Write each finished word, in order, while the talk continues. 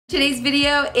Today's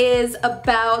video is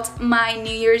about my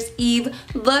New Year's Eve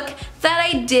look that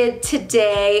I did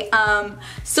today.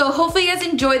 So hopefully you guys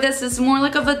enjoy this. It's more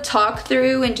like of a talk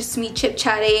through and just me chit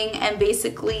chatting and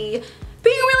basically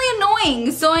being really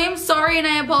annoying. So I am sorry and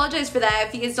I apologize for that.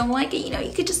 If you guys don't like it, you know,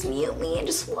 you could just mute me and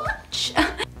just watch.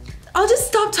 I'll just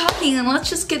stop talking and let's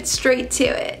just get straight to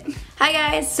it. Hi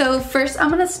guys, so first I'm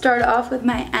gonna start off with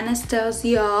my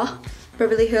Anastasia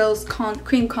Beverly Hills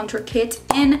Cream Contour Kit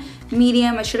in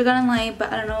medium. I should have gone in light,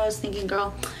 but I don't know what I was thinking,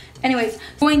 girl. Anyways,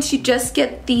 I'm going to just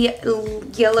get the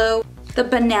yellow, the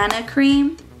banana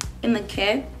cream in the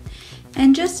kit,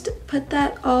 and just put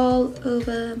that all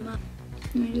over my,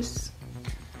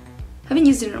 haven't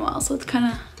used it in a while, so it's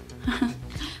kind of,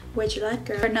 what'd you like,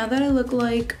 girl? Now that I look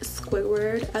like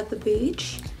Squidward at the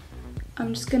beach,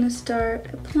 I'm just gonna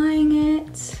start applying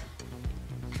it.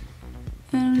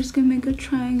 And I'm just gonna make a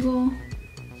triangle.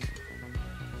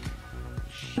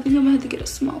 I think I'm gonna have to get a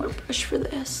smaller brush for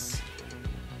this.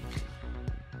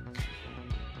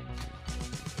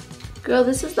 Girl,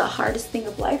 this is the hardest thing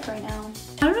of life right now.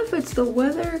 I don't know if it's the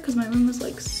weather, because my room is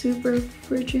like super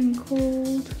frigid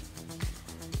cold.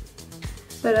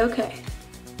 But okay.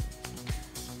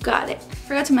 Got it.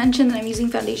 Forgot to mention that I'm using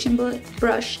foundation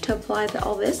brush to apply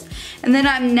all this. And then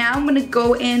I'm gonna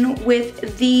go in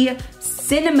with the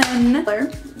cinnamon color,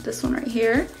 this one right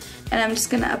here, and I'm just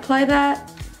gonna apply that.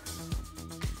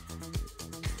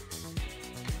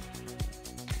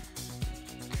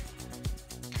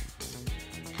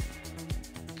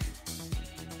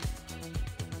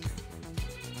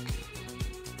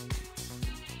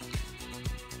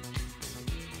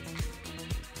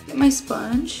 Get my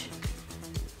sponge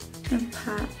and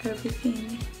pat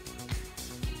everything,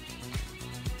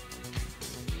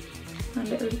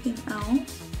 blend everything out.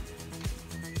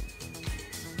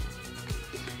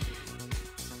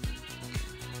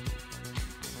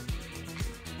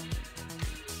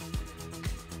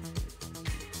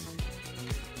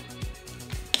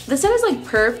 This side is like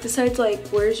perf, this side's like,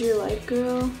 where's your life,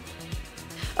 girl?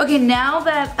 Okay, now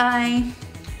that I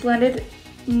blended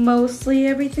mostly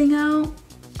everything out,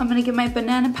 I'm gonna get my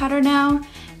banana powder now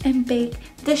and bake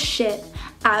the shit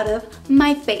out of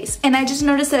my face. And I just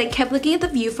noticed that I kept looking at the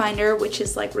viewfinder, which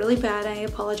is like really bad. I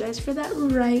apologize for that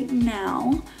right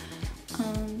now.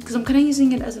 Because I'm kind of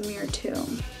using it as a mirror too.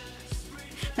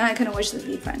 Now I kind of wish the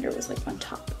viewfinder was like on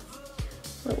top.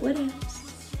 But what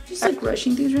else? Just like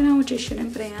rushing things right now, which I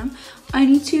shouldn't, but I am. I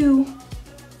need to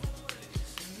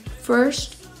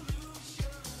first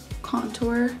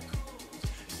contour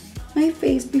my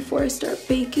face before I start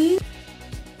baking.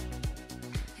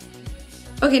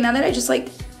 Okay, now that I just like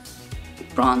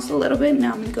bronzed a little bit,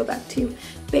 now I'm gonna go back to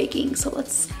baking. So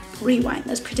let's rewind.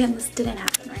 Let's pretend this didn't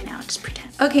happen right now. Just pretend.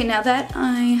 Okay, now that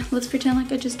let's pretend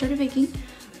like I just started baking.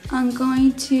 I'm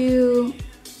going to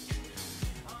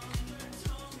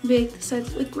bake the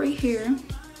sides like right here.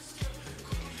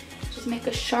 Just make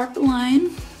a sharp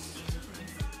line.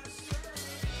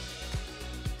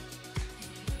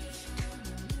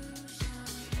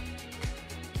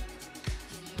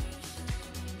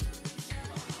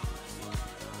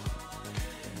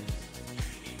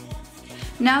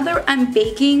 Now that I'm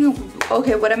baking,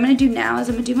 okay, what I'm gonna do now is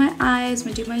I'm gonna do my eyes, I'm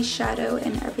gonna do my shadow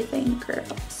and everything. Girl,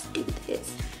 let's do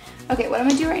this. Okay, what I'm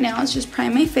gonna do right now is just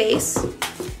prime my face.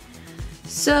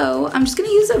 So I'm just gonna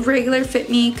use a regular Fit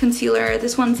Me concealer.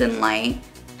 This one's in light.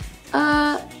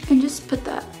 And just put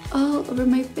that all over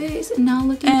my face. And now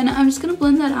look, and I'm just gonna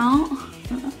blend that out.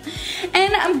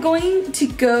 And I'm going to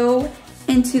go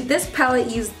into this palette,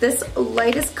 use this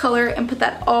lightest color and put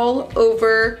that all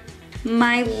over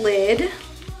my lid.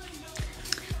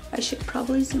 I should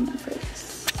probably zoom in for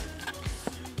this.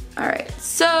 All right,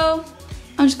 so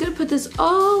I'm just gonna put this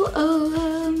all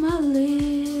over my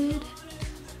lid.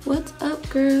 What's up,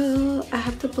 girl? I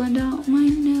have to blend out my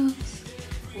nose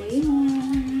way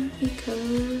more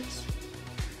because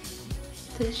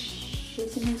this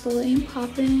shizzle ain't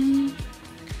popping.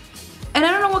 And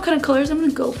I don't know what kind of colors I'm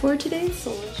gonna go for today,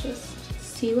 so let's just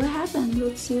see what happens.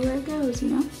 Let's see where it goes, you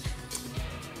know?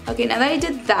 Okay, now that I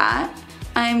did that,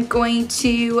 I'm going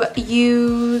to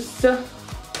use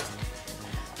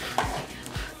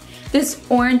this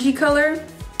orangey color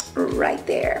right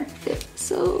there.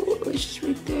 So it's just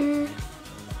right there.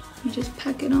 Let me just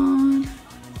pack it on.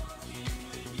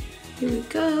 Here we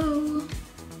go.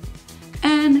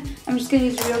 And I'm just gonna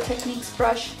use Real Techniques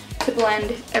brush to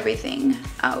blend everything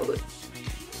out.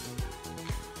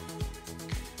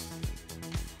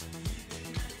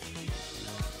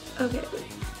 Okay.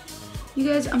 You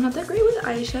guys, I'm not that great with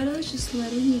eyeshadows, just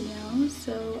letting you know,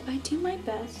 so I do my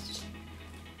best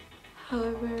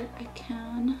however I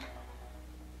can.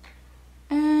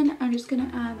 And I'm I'm just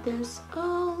gonna add this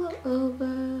all over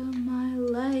my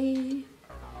life.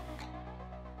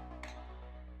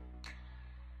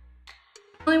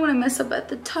 Only when I mess up at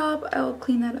the top, I'll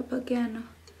clean that up again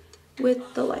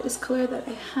with the lightest color that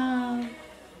I have.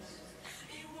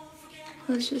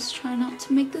 Let's just try not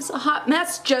to make this a hot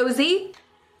mess, Josie.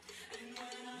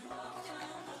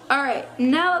 All right,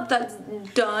 now that that's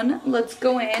done, let's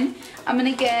go in. I'm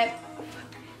gonna get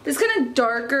this kind of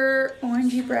darker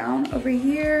orangey brown over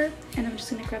here, and I'm just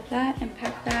gonna grab that and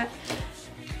pack that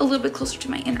a little bit closer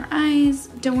to my inner eyes.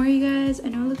 Don't worry, you guys, I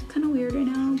know it looks kind of weird right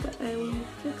now, but I will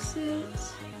fix it.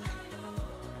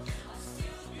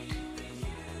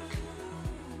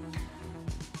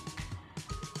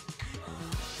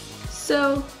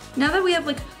 So now that we have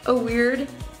like a weird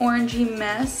orangey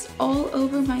mess all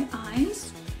over my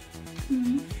eyes,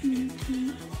 orangey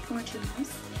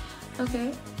mess,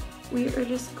 okay, we are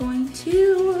just going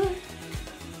to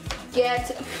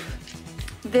get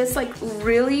this like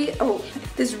really,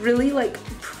 this really like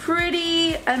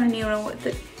pretty, I don't even know if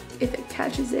it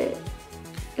catches it.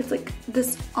 It's like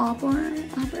this auburn,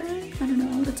 I don't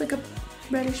know, it's like a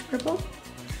reddish purple.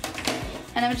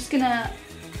 And I'm just gonna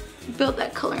build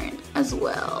that color in as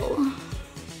well.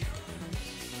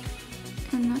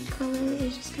 And that color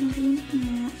is just gonna be in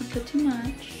here. I put too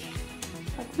much.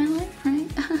 That's my life,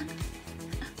 right?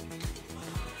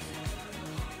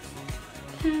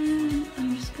 And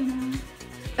I'm just gonna,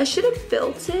 I should have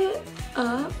built it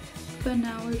up, but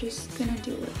now we're just gonna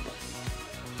do it like this.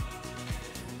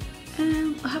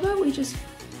 And how about we just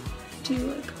do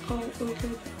like all over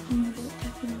the middle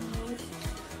of the lid.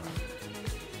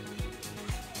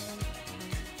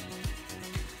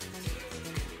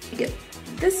 Get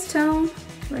this tone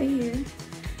right here,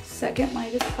 second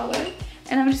lightest color,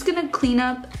 and I'm just gonna clean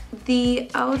up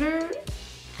the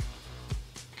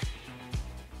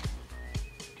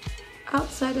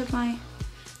outside of my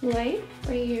light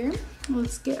right here.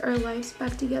 Let's get our lives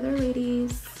back together,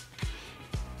 ladies.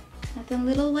 Nothing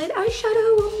little light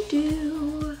eyeshadow won't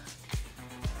do.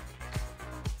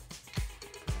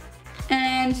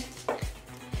 And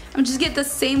I'm just get the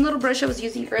same little brush I was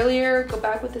using earlier, go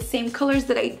back with the same colors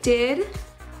that I did.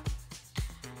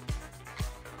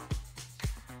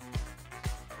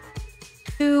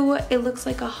 It looks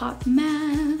like a hot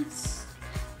mess,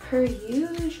 per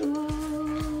usual.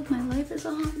 My life is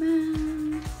a hot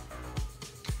mess.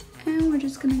 And we're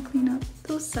just gonna clean up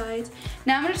those sides.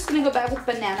 Now I'm just gonna go back with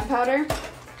banana powder.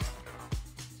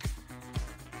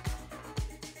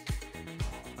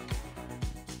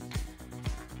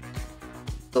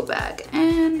 Go back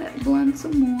and blend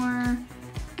some more,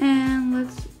 and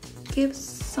let's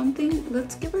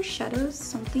give our shadows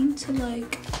something to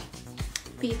like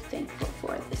be thankful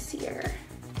for this year.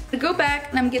 I go back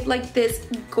and I'm gonna get like this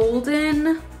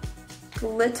golden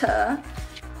glitter,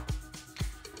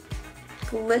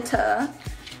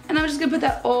 and I'm just gonna put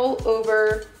that all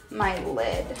over my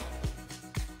lid.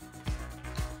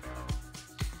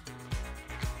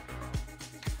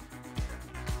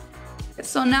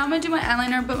 So now I'm gonna do my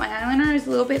eyeliner, but my eyeliner is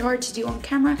a little bit hard to do on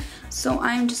camera, so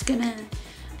I'm just gonna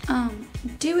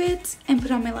do it and put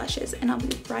on my lashes, and I'll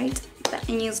be right back.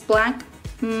 And use Black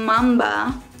Miss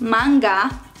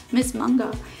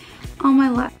Manga on my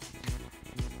lash.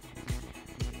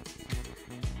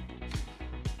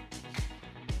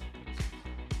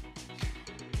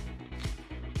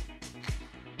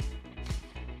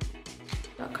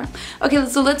 Okay,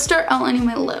 so let's start outlining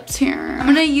my lips here. I'm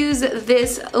gonna use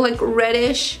this like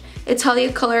reddish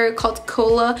Italia color called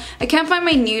Cola. I can't find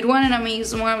my nude one, and I'm gonna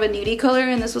use more of a nudie color,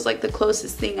 and this was like the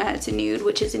closest thing I had to nude,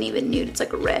 which isn't even nude, it's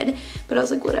like red. But I was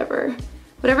like, whatever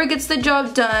gets the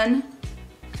job done.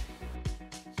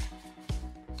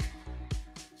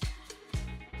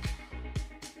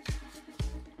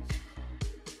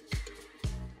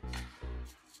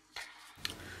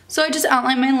 So I just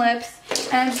outlined my lips,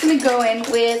 and I'm just gonna go in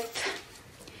with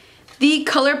the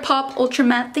ColourPop Ultra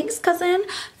Matte, thanks cousin,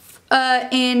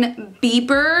 in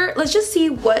Bieber. Let's just see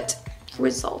what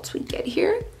results we get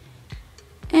here.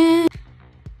 And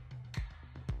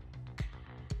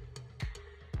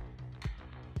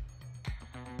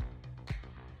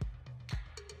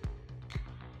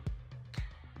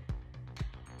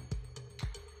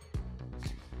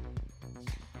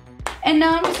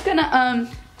now I'm just gonna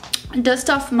dust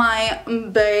off my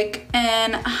bake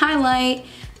and highlight.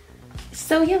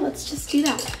 So yeah, let's just do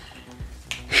that.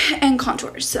 And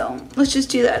contour, so let's just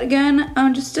do that again.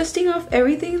 I'm just dusting off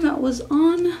everything that was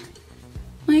on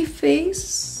my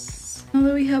face. Now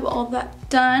that we have all that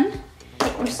done,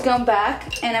 we're just going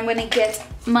back, and I'm gonna get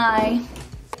my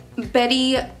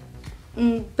Betty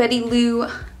Lou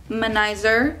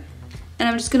Manizer, And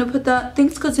I'm just gonna put that,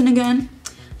 thanks cousin again.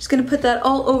 Just gonna put that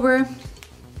all over. I'm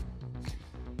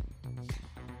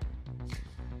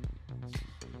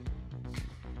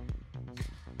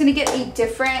gonna get a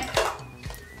different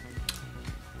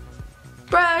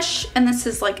brush, and this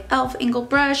is like e.l.f. angle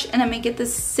brush, and I'm gonna get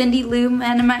this Cindy Lou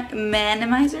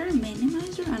Minimizer, I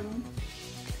don't know.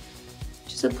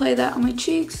 Just apply that on my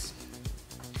cheeks.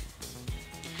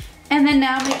 And then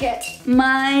now I'm gonna get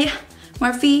my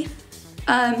Morphe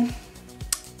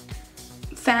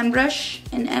fan brush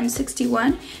in M61,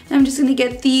 and I'm just gonna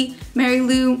get the Mary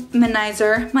Lou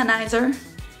Manizer,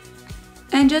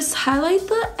 and just highlight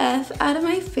the F out of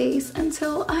my face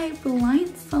until I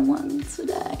blind someone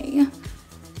today.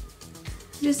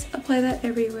 Just apply that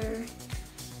everywhere.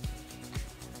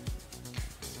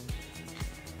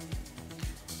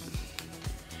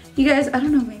 You guys, I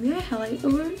don't know, maybe I highlight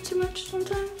over too much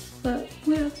sometimes, but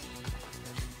what else?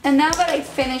 And now that I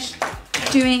finished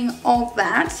doing all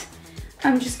that,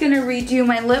 I'm just gonna redo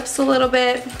my lips a little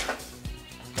bit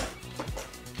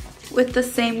with the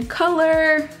same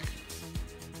color.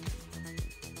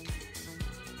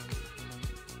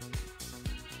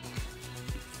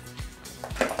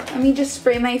 Let me just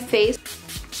spray my face.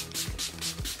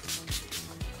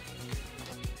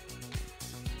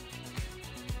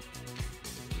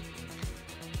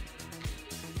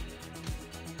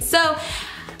 So,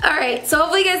 alright, so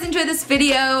hopefully you guys enjoyed this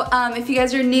video. If you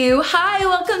guys are new, hi,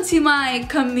 welcome to my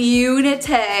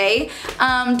community.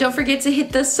 Don't forget to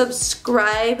hit the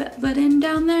subscribe button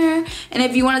down there. And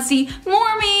if you want to see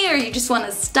more of me, or you just want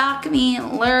to stalk me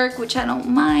and lurk, which I don't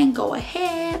mind, go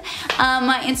ahead.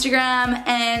 My Instagram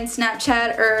and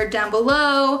Snapchat are down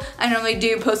below. I normally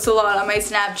do post a lot on my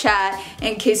Snapchat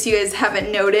in case you guys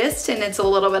haven't noticed, and it's a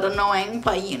little bit annoying,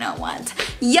 but you know what?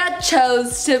 You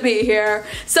chose to be here.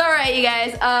 So alright you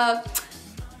guys, bye!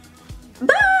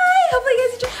 Hopefully you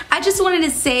guys enjoyed. I just wanted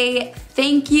to say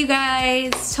thank you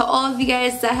guys to all of you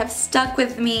guys that have stuck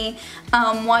with me,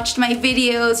 watched my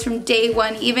videos from day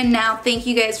one, even now. Thank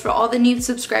you guys for all the new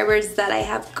subscribers that I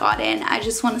have gotten. I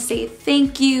just want to say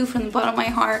thank you from the bottom of my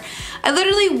heart. I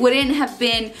literally wouldn't have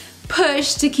been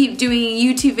pushed to keep doing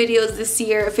YouTube videos this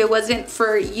year if it wasn't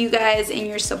for you guys and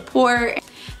your support.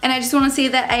 And I just want to say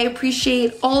that I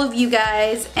appreciate all of you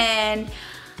guys, and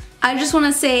I just want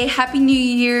to say Happy New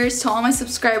Year's to all my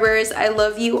subscribers. I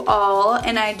love you all,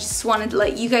 and I just wanted to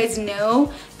let you guys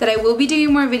know that I will be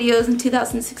doing more videos in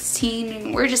 2016,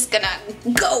 and we're just gonna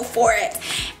go for it.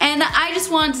 And I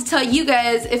just wanted to tell you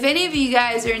guys, if any of you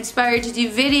guys are inspired to do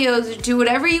videos or do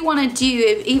whatever you want to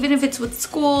do, even if it's with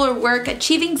school or work,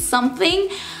 achieving something,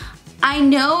 I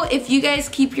know if you guys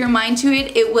keep your mind to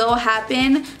it, it will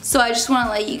happen. So I just want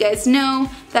to let you guys know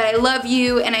that I love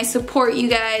you and I support you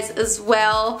guys as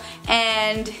well.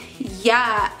 And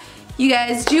yeah, you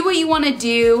guys do what you want to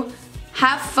do.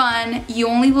 Have fun. You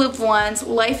only live once.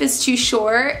 Life is too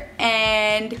short.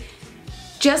 And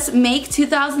just make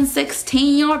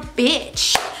 2016 your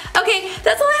bitch. Okay,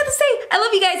 that's all I have to say. I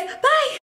love you guys. Bye.